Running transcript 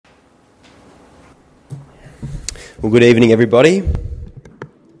Well, good evening, everybody.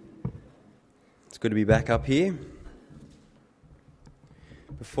 It's good to be back up here.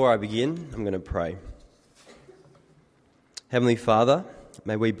 Before I begin, I'm going to pray. Heavenly Father,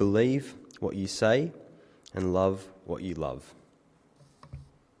 may we believe what you say and love what you love.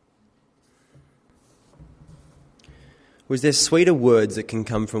 Was there sweeter words that can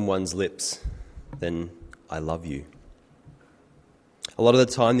come from one's lips than "I love you"? A lot of the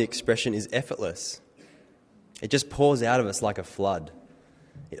time, the expression is effortless. It just pours out of us like a flood.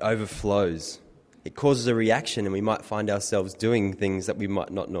 It overflows. It causes a reaction, and we might find ourselves doing things that we might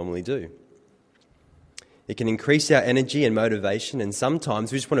not normally do. It can increase our energy and motivation, and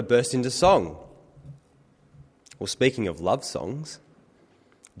sometimes we just want to burst into song. Well, speaking of love songs,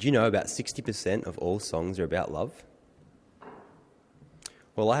 do you know about 60% of all songs are about love?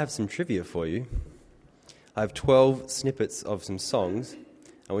 Well, I have some trivia for you. I have 12 snippets of some songs.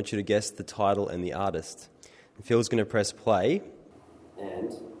 I want you to guess the title and the artist. And Phil's going to press play.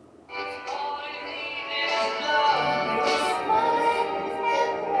 And...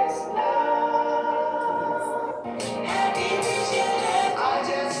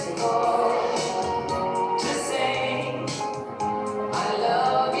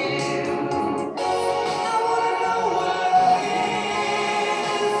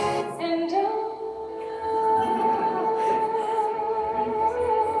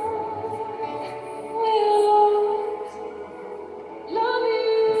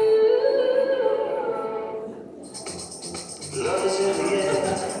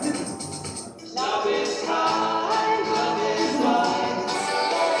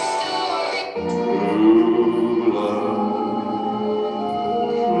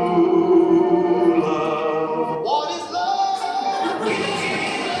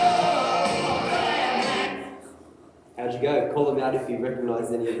 How'd you go? Call them out if you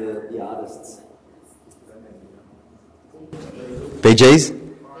recognise any of the artists. Bee Gees?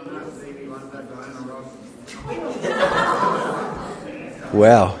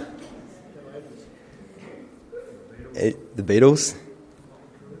 Wow. The Beatles?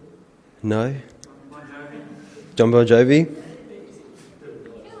 No? John Bon Jovi?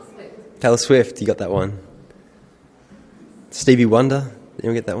 Taylor Swift, you got that one. Stevie Wonder,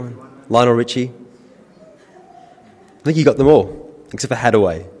 you get that one? Lionel Richie? I think you got them all, except for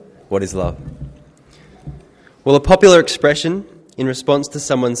Hadaway. What is love? Well, a popular expression in response to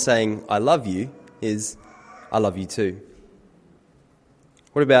someone saying, "I love you," is, "I love you too."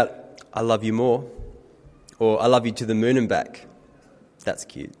 What about, "I love you more"? Or, "I love you to the moon and back"? That's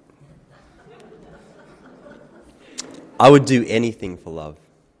cute. I would do anything for love.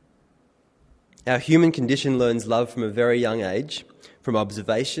 Our human condition learns love from a very young age, from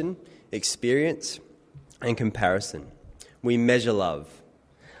observation, experience, and comparison. We measure love.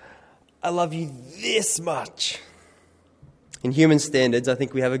 I love you this much. In human standards, I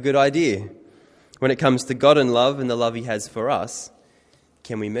think we have a good idea. When it comes to God and love and the love he has for us,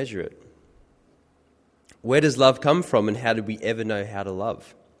 can we measure it? Where does love come from, and how did we ever know how to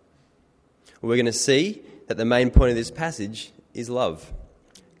love? Well, we're going to see that the main point of this passage is love.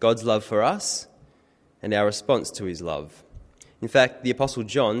 God's love for us and our response to his love. In fact, the Apostle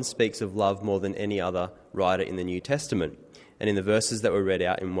John speaks of love more than any other writer in the New Testament. And in the verses that were read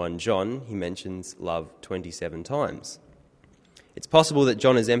out in 1 John, he mentions love 27 times. It's possible that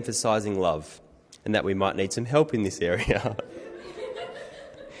John is emphasising love and that we might need some help in this area.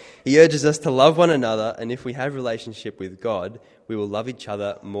 He urges us to love one another, and if we have a relationship with God, we will love each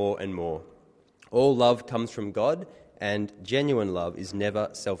other more and more. All love comes from God, and genuine love is never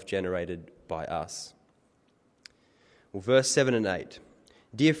self-generated by us. Well, verse 7 and 8.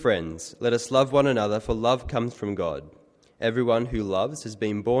 "Dear friends, let us love one another, for love comes from God. Everyone who loves has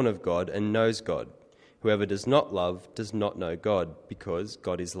been born of God and knows God. Whoever does not love does not know God, because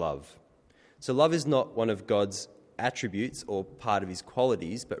God is love." So love is not one of God's attributes or part of his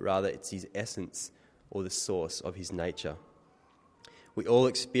qualities, but rather it's his essence or the source of his nature. We all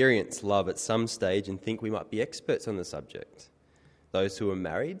experience love at some stage and think we might be experts on the subject. Those who are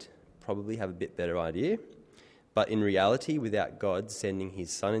married probably have a bit better idea. But in reality, without God sending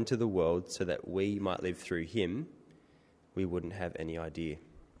his Son into the world so that we might live through him, we wouldn't have any idea.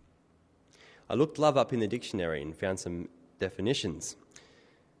 I looked love up in the dictionary and found some definitions.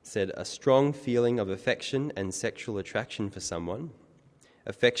 It said, a strong feeling of affection and sexual attraction for someone,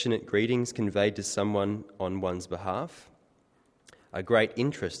 affectionate greetings conveyed to someone on one's behalf, a great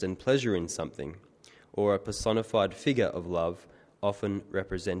interest and pleasure in something, or a personified figure of love, often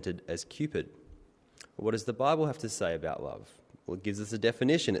represented as Cupid. What does the Bible have to say about love? Well, it gives us a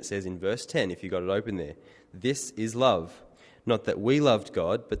definition. It says in verse 10, if you got it open there, "This is love. Not that we loved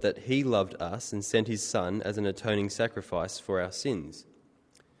God, but that he loved us and sent his Son as an atoning sacrifice for our sins.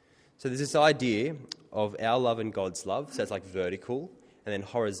 So there's this idea of our love and God's love. So it's like vertical, and then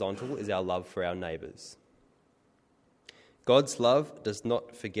horizontal is our love for our neighbours. God's love does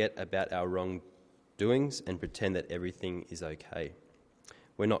not forget about our wrongdoings and pretend that everything is okay.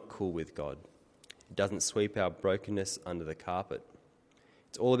 We're not cool with God. It doesn't sweep our brokenness under the carpet.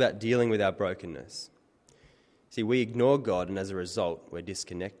 It's all about dealing with our brokenness. See, we ignore God, and as a result, we're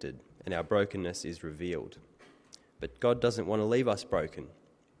disconnected, and our brokenness is revealed. But God doesn't want to leave us broken.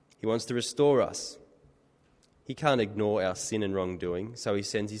 He wants to restore us. He can't ignore our sin and wrongdoing, so he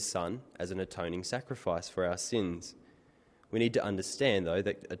sends his Son as an atoning sacrifice for our sins. We need to understand, though,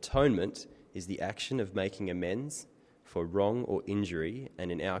 that atonement is the action of making amends for wrong or injury,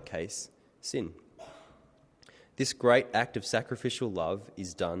 and in our case, sin. This great act of sacrificial love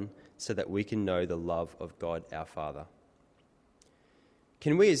is done so that we can know the love of God our Father.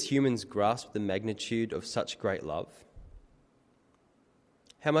 Can we as humans grasp the magnitude of such great love?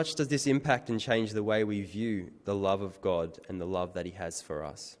 How much does this impact and change the way we view the love of God and the love that he has for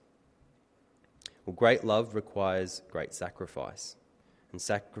us? Well, great love requires great sacrifice, and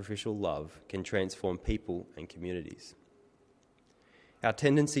sacrificial love can transform people and communities. Our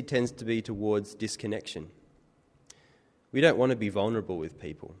tendency tends to be towards disconnection. We don't want to be vulnerable with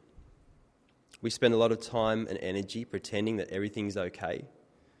people. We spend a lot of time and energy pretending that everything's okay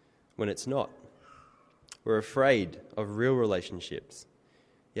when it's not. We're afraid of real relationships,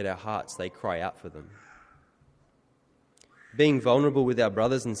 yet our hearts, they cry out for them. Being vulnerable with our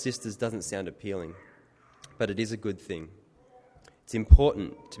brothers and sisters doesn't sound appealing, but it is a good thing. It's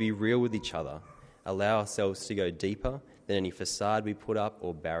important to be real with each other, allow ourselves to go deeper than any facade we put up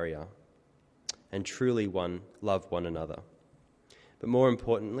or barrier, and truly love one another. But more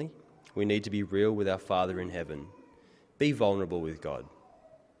importantly, we need to be real with our Father in heaven. Be vulnerable with God.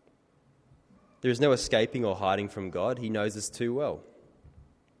 There is no escaping or hiding from God. He knows us too well.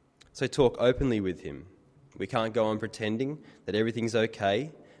 So talk openly with him. We can't go on pretending that everything's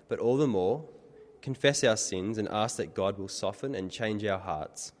okay, but all the more, confess our sins and ask that God will soften and change our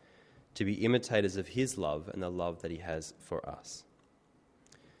hearts to be imitators of his love and the love that he has for us.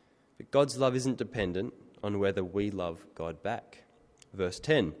 But God's love isn't dependent on whether we love God back. Verse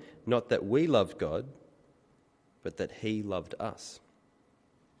 10, not that we loved God, but that he loved us.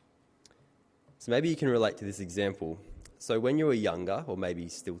 So maybe you can relate to this example. So when you were younger, or maybe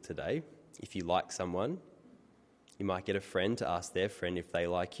still today, if you like someone, you might get a friend to ask their friend if they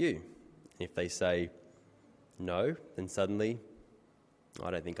like you. And if they say no, then suddenly,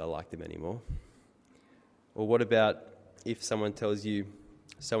 I don't think I like them anymore. Or what about if someone tells you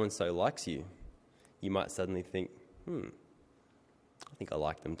so-and-so likes you? You might suddenly think, I think I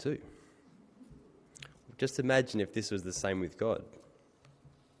like them too. Just imagine if this was the same with God.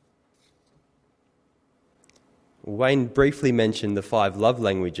 Wayne briefly mentioned the 5 love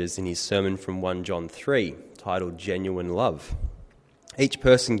languages in his sermon from 1 John 3, titled Genuine Love. Each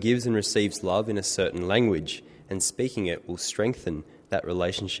person gives and receives love in a certain language, and speaking it will strengthen that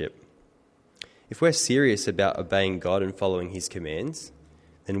relationship. If we're serious about obeying God and following his commands,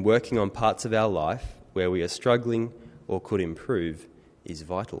 then working on parts of our life where we are struggling or could improve is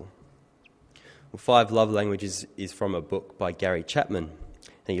vital. Well, 5 love languages is from a book by Gary Chapman,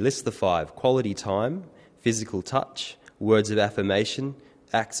 and he lists the 5: quality time, physical touch, words of affirmation,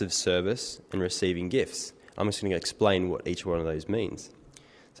 acts of service, and receiving gifts. I'm just going to explain what each one of those means.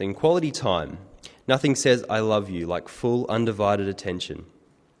 So in quality time, nothing says I love you like full, undivided attention.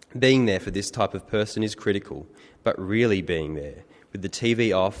 Being there for this type of person is critical, but really being there, with the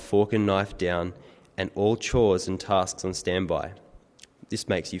TV off, fork and knife down, and all chores and tasks on standby. This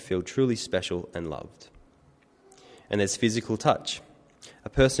makes you feel truly special and loved. And there's physical touch. A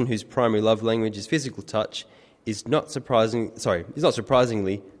person whose primary love language is physical touch is not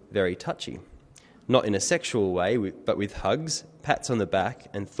surprisingly very touchy. Not in a sexual way, but with hugs, pats on the back,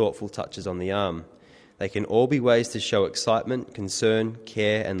 and thoughtful touches on the arm. They can all be ways to show excitement, concern,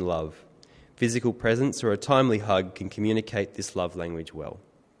 care, and love. Physical presence or a timely hug can communicate this love language well.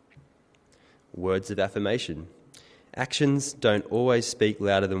 Words of affirmation. Actions don't always speak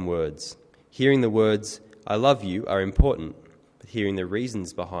louder than words. Hearing the words, I love you, are important, but hearing the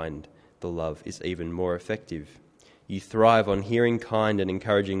reasons behind the love is even more effective. You thrive on hearing kind and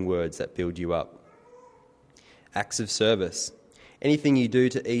encouraging words that build you up. Acts of service. Anything you do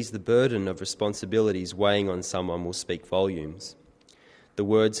to ease the burden of responsibilities weighing on someone will speak volumes. The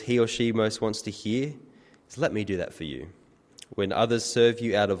words he or she most wants to hear is, let me do that for you. When others serve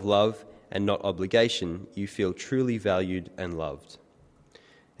you out of love and not obligation, you feel truly valued and loved.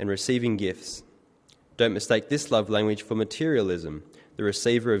 And receiving gifts. Don't mistake this love language for materialism. The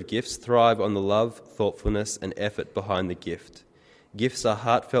receiver of gifts thrive on the love, thoughtfulness, and effort behind the gift. Gifts are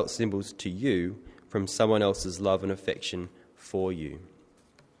heartfelt symbols to you from someone else's love and affection for you.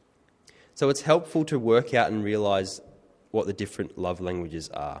 So it's helpful to work out and realise what the different love languages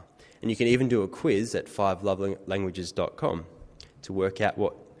are. And you can even do a quiz at 5lovelanguages.com to work out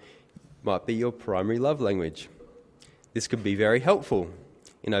what might be your primary love language. This could be very helpful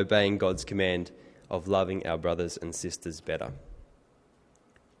in obeying God's command of loving our brothers and sisters better.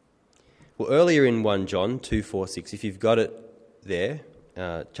 Well, earlier in 1 John 2:4-6, if you've got it there,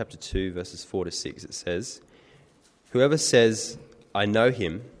 chapter 2, verses 4-6, it says, "Whoever says, 'I know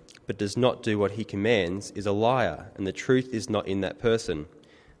him,' but does not do what he commands is a liar, and the truth is not in that person.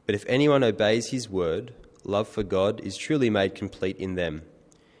 But if anyone obeys his word, love for God is truly made complete in them.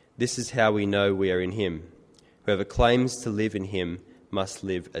 This is how we know we are in him. Whoever claims to live in him must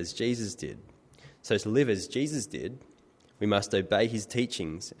live as Jesus did." So to live as Jesus did, we must obey his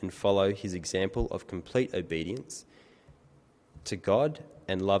teachings and follow his example of complete obedience to God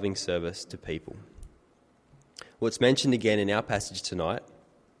and loving service to people. Well, it's mentioned again in our passage tonight,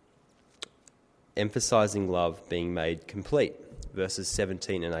 emphasising love being made complete, verses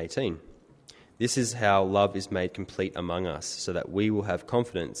 17 and 18. This is how love is made complete among us, so that we will have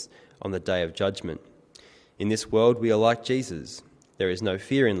confidence on the day of judgment. In this world we are like Jesus. There is no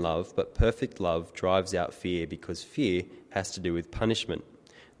fear in love, but perfect love drives out fear, because fear has to do with punishment.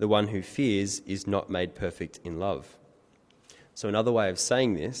 The one who fears is not made perfect in love. So another way of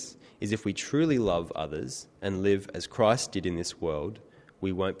saying this is, if we truly love others and live as Christ did in this world,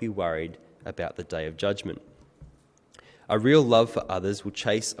 we won't be worried about the day of judgment. A real love for others will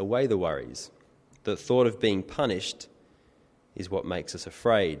chase away the worries. The thought of being punished is what makes us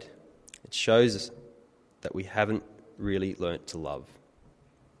afraid. It shows us that we haven't really learnt to love.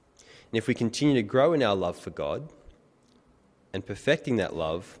 And if we continue to grow in our love for God and perfecting that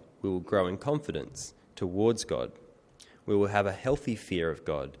love, we will grow in confidence towards God. We will have a healthy fear of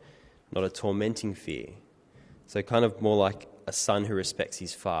God, not a tormenting fear. So kind of more like a son who respects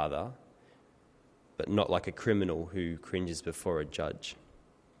his father, but not like a criminal who cringes before a judge.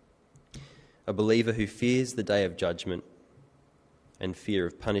 A believer who fears the day of judgment and fear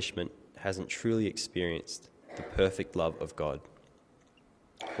of punishment hasn't truly experienced the perfect love of God.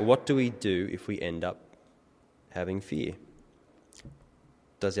 Well, what do we do if we end up having fear?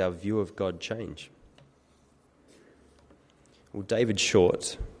 Does our view of God change? Well, David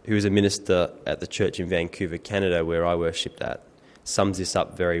Short, who is a minister at the church in Vancouver, Canada, where I worshipped at, sums this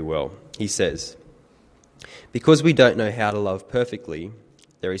up very well. He says, "Because we don't know how to love perfectly,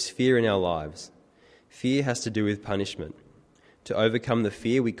 there is fear in our lives. Fear has to do with punishment. To overcome the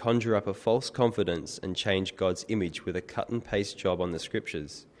fear, we conjure up a false confidence and change God's image with a cut-and-paste job on the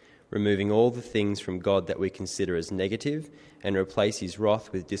Scriptures, removing all the things from God that we consider as negative and replace his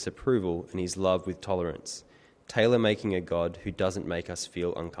wrath with disapproval and his love with tolerance, tailor-making a God who doesn't make us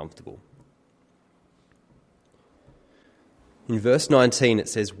feel uncomfortable." In verse 19 it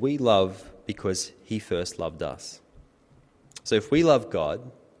says, "We love because he first loved us." So if we love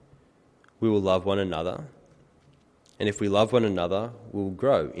God, we will love one another. And if we love one another, we will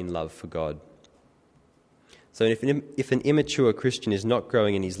grow in love for God. So if an immature Christian is not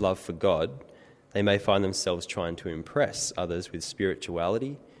growing in his love for God, they may find themselves trying to impress others with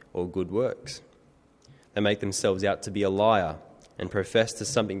spirituality or good works. They make themselves out to be a liar and profess to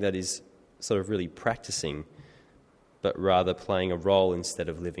something that is sort of really practicing, but rather playing a role instead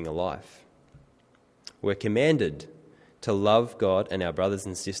of living a life. We're commanded to love God and our brothers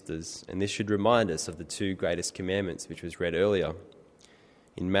and sisters, and this should remind us of the two greatest commandments, which was read earlier.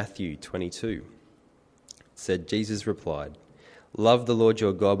 In Matthew 22, it said, Jesus replied, "Love the Lord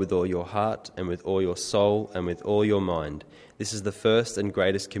your God with all your heart and with all your soul and with all your mind. This is the first and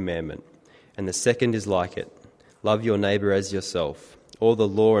greatest commandment, and the second is like it. Love your neighbour as yourself. All the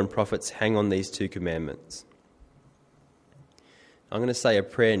law and prophets hang on these two commandments." I'm going to say a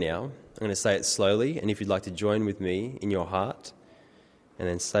prayer now. I'm going to say it slowly, and if you'd like to join with me in your heart, and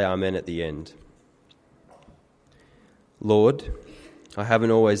then say Amen at the end. Lord, I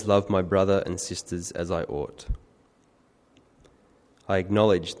haven't always loved my brother and sisters as I ought. I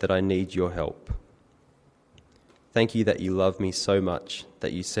acknowledge that I need your help. Thank you that you love me so much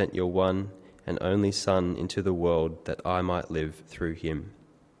that you sent your one and only Son into the world that I might live through him.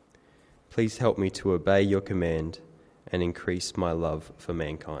 Please help me to obey your command and increase my love for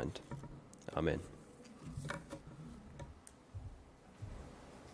mankind. Amen.